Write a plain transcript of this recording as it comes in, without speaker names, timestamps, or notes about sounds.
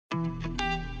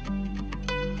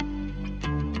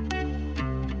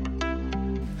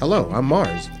Hello, I'm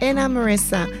Mars. And I'm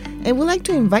Marissa. And we'd like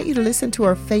to invite you to listen to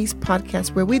our FACE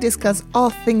podcast where we discuss all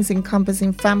things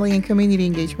encompassing family and community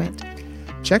engagement.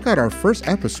 Check out our first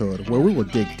episode where we will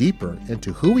dig deeper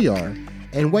into who we are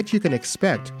and what you can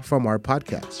expect from our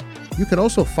podcast. You can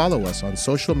also follow us on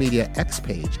social media X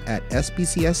page at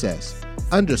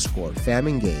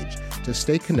SBCSS_FamEngage to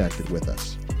stay connected with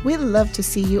us. We'd love to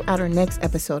see you at our next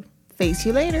episode. Face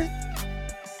you later.